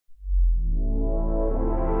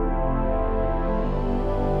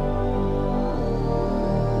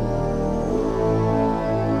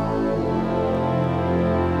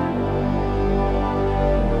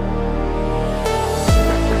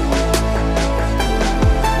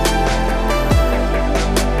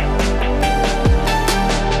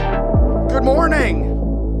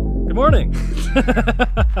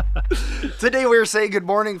Today we're saying good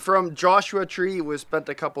morning from Joshua Tree. We spent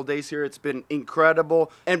a couple days here. It's been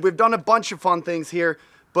incredible. And we've done a bunch of fun things here.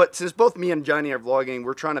 But since both me and Johnny are vlogging,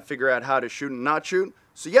 we're trying to figure out how to shoot and not shoot.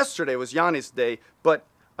 So yesterday was Yanni's day, but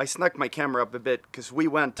I snuck my camera up a bit because we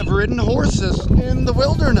went. I've ridden horses in the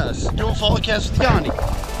wilderness. Do a follow cast with Yanni.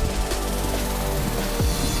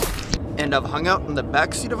 And I've hung out in the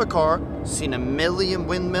backseat of a car, seen a million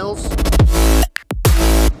windmills,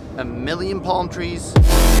 a million palm trees,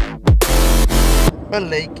 a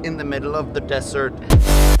lake in the middle of the desert,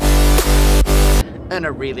 and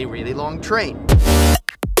a really, really long train.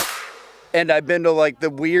 And I've been to like the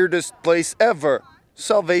weirdest place ever,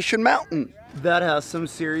 Salvation Mountain. That has some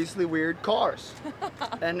seriously weird cars.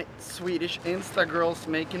 And Swedish Insta girls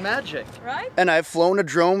making magic. Right? And I've flown a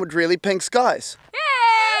drone with really pink skies. Yay!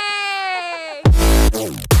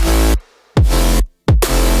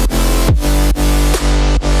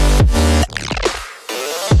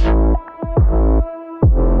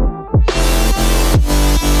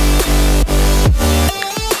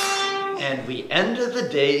 And we ended the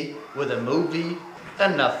day with a movie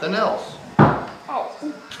and nothing else. Oh.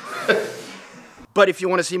 But if you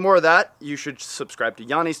want to see more of that, you should subscribe to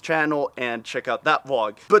Yanni's channel and check out that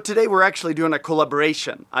vlog. But today we're actually doing a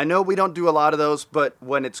collaboration. I know we don't do a lot of those, but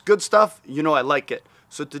when it's good stuff, you know I like it.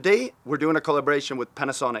 So today we're doing a collaboration with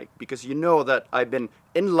Panasonic because you know that I've been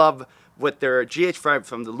in love with their GH5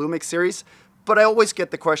 from the Lumix series. But I always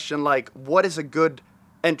get the question like, what is a good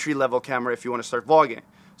entry-level camera if you want to start vlogging?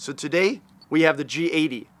 So today we have the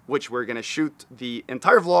G80, which we're gonna shoot the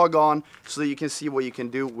entire vlog on so that you can see what you can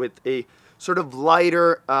do with a sort of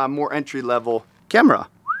lighter, more entry-level camera.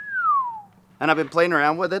 And I've been playing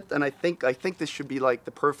around with it, and I think this should be like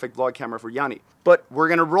the perfect vlog camera for Yanni. But we're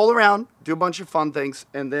gonna roll around, do a bunch of fun things,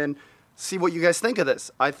 and then see what you guys think of this.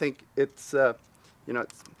 I think it's, you know,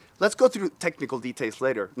 let's go through technical details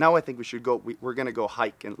later. Now I think we should go, we're gonna go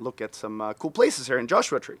hike and look at some cool places here in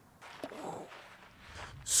Joshua Tree.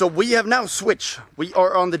 So we have now switched. We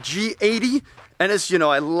are on the G80, and as you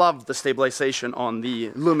know, I love the stabilization on the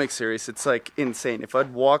Lumix series. It's like insane. If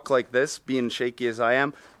I'd walk like this, being shaky as I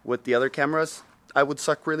am with the other cameras, I would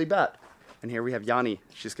suck really bad. And here we have Yanni.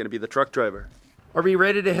 She's gonna be the truck driver. Are we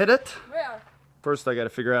ready to hit it? We are. First, I gotta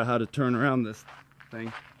figure out how to turn around this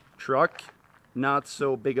thing. Truck, not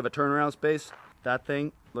so big of a turnaround space. That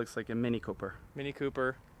thing looks like a Mini Cooper. Mini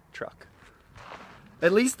Cooper truck.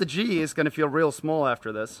 At least the G is gonna feel real small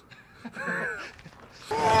after this.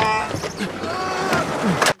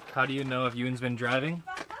 How do you know if Ewan's been driving?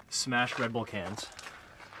 Smash Red Bull cans.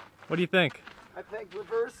 What do you think? I think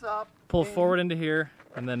reverse up. Pull forward into here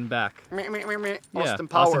and then back. Austin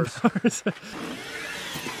Powers. Austin Powers.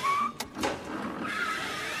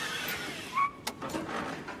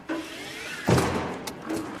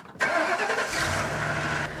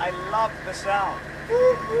 I love the sound.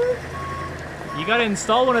 You gotta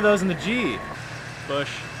install one of those in the G. Bush.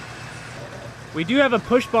 We do have a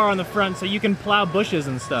push bar on the front so you can plow bushes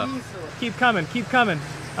and stuff. Easily. Keep coming, keep coming.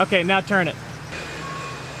 Okay, now turn it.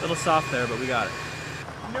 A little soft there, but we got it.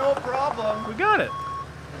 No problem. We got it.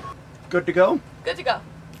 Good to go? Good to go.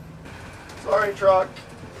 Sorry, truck.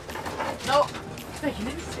 Nope.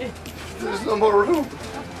 There's no more room.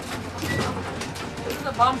 This is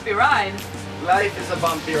a bumpy ride. Life is a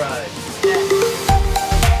bumpy ride. Yeah.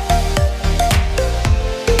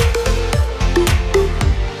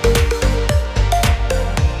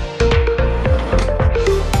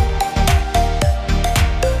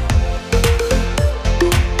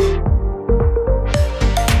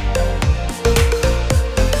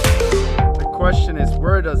 Question is,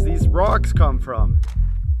 where does these rocks come from?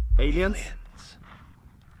 Aliens?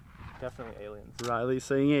 Definitely aliens. Riley's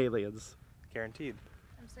saying aliens. Guaranteed.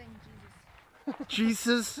 I'm saying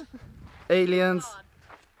Jesus? Aliens?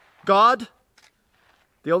 God?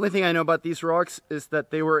 The only thing I know about these rocks is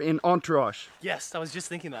that they were in Entourage. Yes, I was just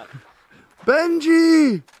thinking that.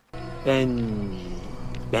 Benji! Benji.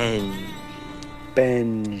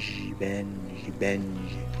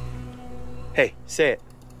 Hey, say it.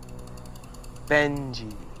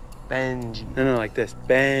 Benji. No, like this.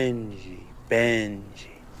 Benji.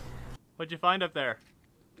 What'd you find up there?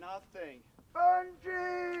 Nothing.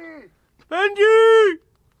 Benji! Benji!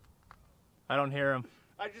 I don't hear him.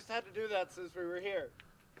 I just had to do that since we were here.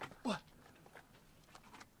 What?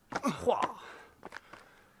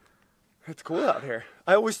 It's cool out here.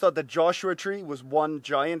 I always thought that Joshua Tree was one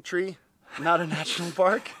giant tree, not a national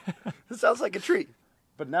park. It sounds like a tree.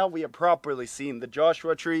 But now we have properly seen the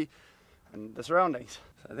Joshua Tree and the surroundings.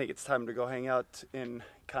 So I think it's time to go hang out in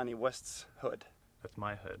Kanye West's hood. That's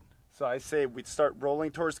my hood. So I say we start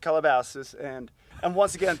rolling towards Calabasas and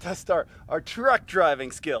once again test our truck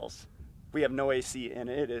driving skills. We have no AC and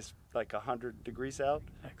it is like 100 degrees out.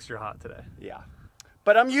 Extra hot today. Yeah.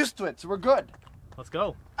 But I'm used to it, so we're good. Let's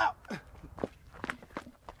go. Ow.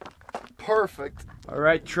 Perfect. All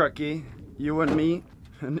right, Truckee. You and me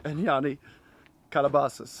and Yanni.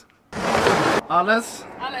 Calabasas. Alles?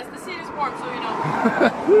 Alice, the seat is warm, so you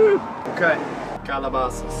know. Okay.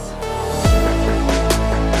 Calabasas.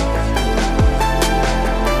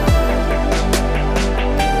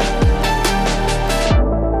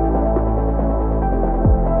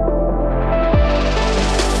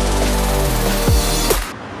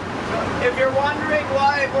 If you're wondering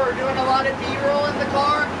why we're doing a lot of B-roll in the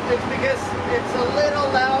car, it's because it's a little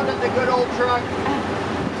loud in the good old truck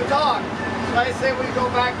to talk. So I say we go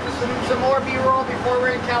back to some more B-roll before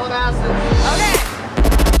we're in Calabasas. Okay.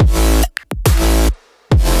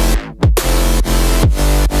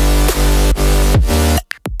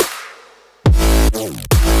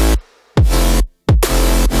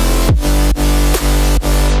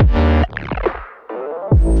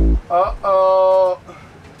 Uh-oh.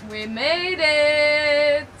 We made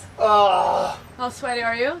it! Oh. How sweaty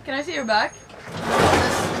are you? Can I see your back?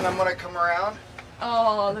 And I'm gonna come around.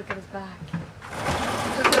 Oh, look at his back.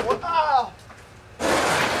 Oh.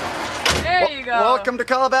 There you go. Welcome to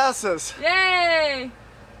Calabasas. Yay!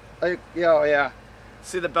 Yeah.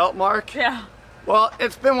 See the belt mark? Yeah. Well,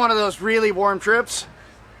 it's been one of those really warm trips.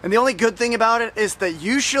 And the only good thing about it is that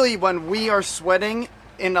usually when we are sweating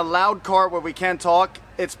in a loud car where we can't talk,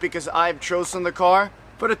 it's because I've chosen the car.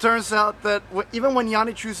 But it turns out that even when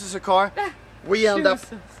Yanni chooses a car, we end up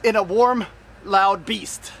in a warm, loud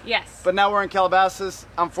beast. Yes. But now we're in Calabasas.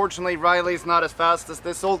 Unfortunately, Riley's not as fast as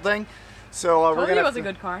this old thing. So we're gonna. It was a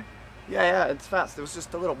good car. Yeah, it's fast. It was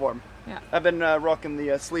just a little warm. Yeah. I've been rocking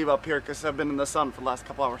the sleeve up here because I've been in the sun for the last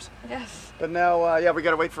couple hours. Yes. But now, yeah, we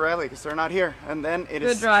gotta wait for Riley because they're not here. And then it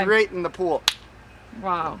is drive. straight in the pool.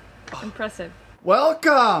 Wow. Impressive.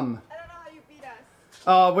 Welcome! I don't know how you beat us.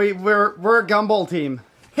 We're a gumball team.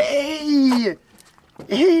 Hey!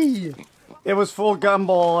 Hey! It was full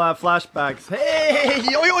gumball flashbacks. Hey!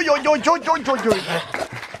 Yo yo yo yo yo yo yo yo!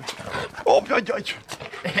 Oh yo yo!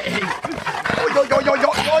 Hey! Oh yo yo yo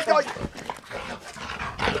yo yo yo!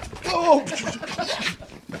 Oh!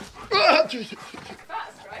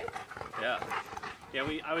 Fast, right? Yeah. Yeah,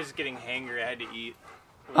 I was getting hangry. I had to eat.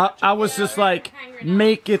 I was just like,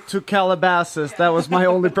 make it to Calabasas. That was my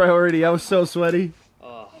only priority. I was so sweaty.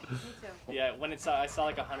 Oh. Yeah, when I saw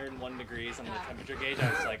like 101 degrees on the temperature gauge, I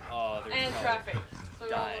was like, oh, there's And no traffic. So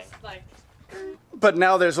we're dying. almost like... But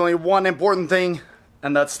now there's only one important thing,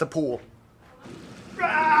 and that's the pool.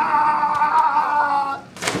 Ah!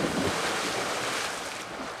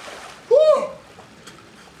 Woo!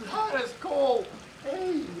 That is cold.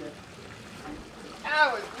 Hey!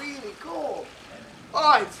 That was really cold.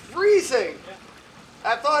 Oh, it's freezing.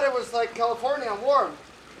 I thought it was like California warm.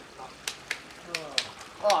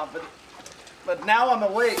 Oh, but now I'm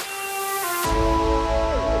awake.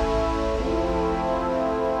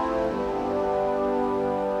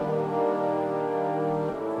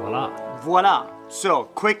 Voila. So,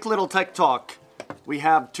 quick little tech talk. We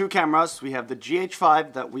have two cameras. We have the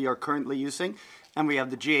GH5 that we are currently using, and we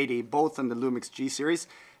have the G80, both in the Lumix G series.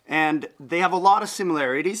 And they have a lot of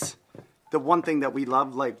similarities. The one thing that we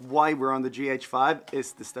love, like why we're on the GH5,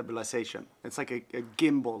 is the stabilization. It's like a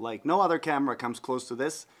gimbal, like no other camera comes close to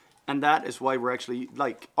this. And that is why we're actually,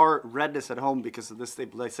 like, our red is at home because of the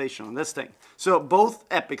stabilization on this thing. So both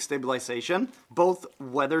epic stabilization, both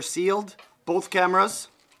weather sealed, both cameras,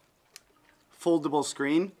 foldable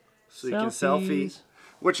screen, so you can selfie,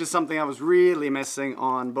 which is something I was really missing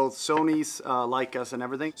on both Sony's, Leicas and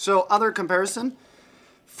everything. So other comparison,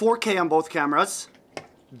 4K on both cameras.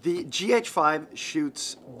 The GH5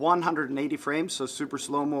 shoots 180 frames, so super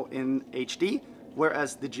slow-mo in HD,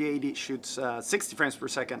 whereas the G80 shoots 60 frames per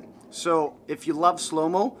second. So if you love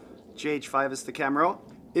slow-mo, GH5 is the camera.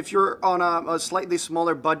 If you're on a slightly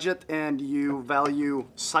smaller budget and you value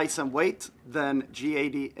size and weight, then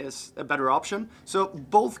G80 is a better option. So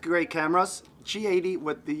both great cameras. G80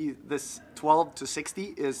 with this 12 to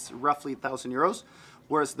 60 is roughly 1,000 euros.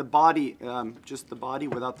 Whereas the body, just the body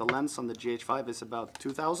without the lens on the GH5 is about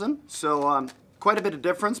 2,000. So quite a bit of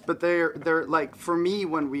difference, but they're like, for me,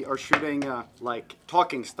 when we are shooting like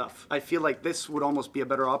talking stuff, I feel like this would almost be a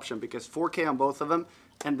better option because 4K on both of them,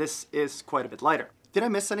 and this is quite a bit lighter. Did I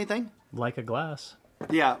miss anything? Like a glass.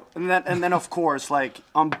 Yeah, and then of course, like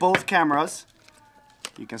on both cameras,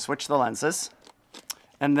 you can switch the lenses.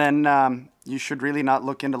 And then you should really not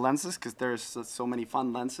look into lenses because there's so many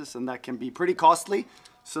fun lenses and that can be pretty costly.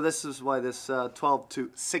 So this is why this 12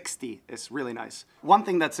 to 60 is really nice. One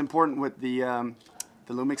thing that's important with the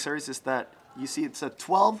Lumix series is that you see it's a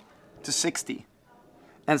 12 to 60.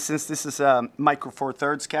 And since this is a micro four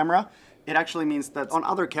thirds camera, it actually means that on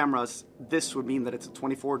other cameras, this would mean that it's a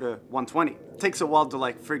 24 to 120. It takes a while to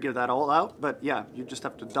like figure that all out, but yeah, you just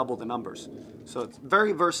have to double the numbers. So it's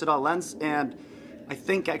very versatile lens, and I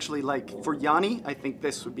think actually like for Yanni, I think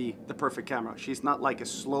this would be the perfect camera. She's not like a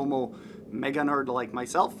slow-mo mega nerd like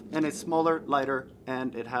myself, and it's smaller, lighter,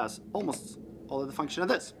 and it has almost all of the function of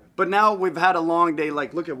this. But now we've had a long day,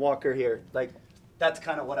 like look at Walker here. Like that's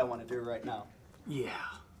kind of what I want to do right now. Yeah.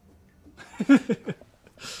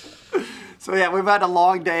 So yeah, we've had a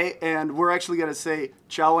long day, and we're actually gonna say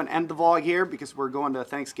ciao and end the vlog here because we're going to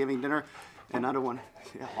Thanksgiving dinner. And I don't want,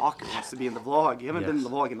 yeah, Walker wants to be in the vlog. You haven't been in the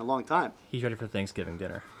vlog in a long time. He's ready for Thanksgiving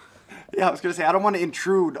dinner. Yeah, I was gonna say, I don't want to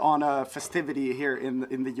intrude on a festivity here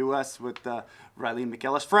in the US with Riley and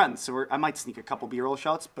Michaela's friends. So I might sneak a couple B-roll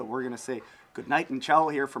shots, but we're gonna say good night and ciao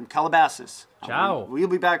here from Calabasas. Ciao. We'll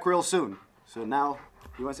be back real soon. So now,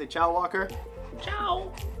 you wanna say ciao, Walker?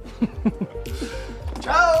 Ciao.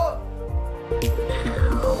 Ciao!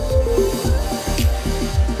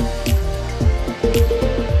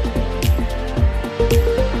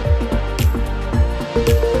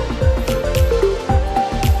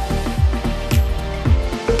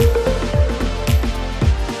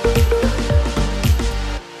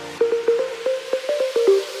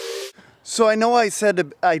 So I know I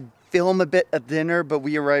said I'd film a bit at dinner, but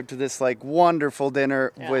we arrived to this like wonderful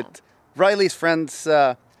dinner with Riley's friends,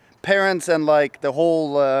 parents, and like the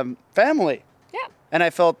whole family. Yeah. And I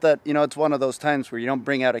felt that, you know, it's one of those times where you don't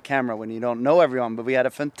bring out a camera when you don't know everyone, but we had a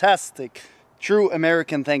fantastic, true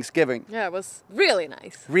American Thanksgiving. Yeah, it was really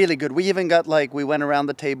nice. Really good. We even got like, we went around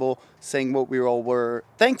the table saying what we all were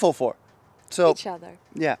thankful for. So, Each other.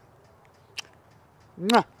 Yeah.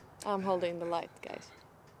 Mwah. I'm holding the light, guys.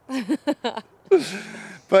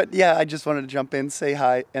 But yeah, I just wanted to jump in, say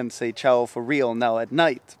hi, and say ciao for real now at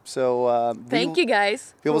night. So thank you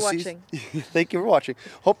guys for watching. Thank you for watching.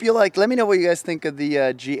 Hope you like. Let me know what you guys think of the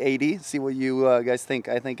G80. See what you guys think.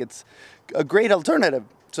 I think it's a great alternative.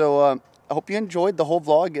 So I hope you enjoyed the whole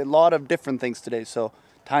vlog. A lot of different things today. So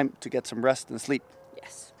time to get some rest and sleep.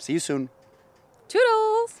 Yes. See you soon.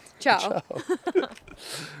 Toodles. Ciao. Ciao.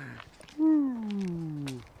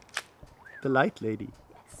 The light lady.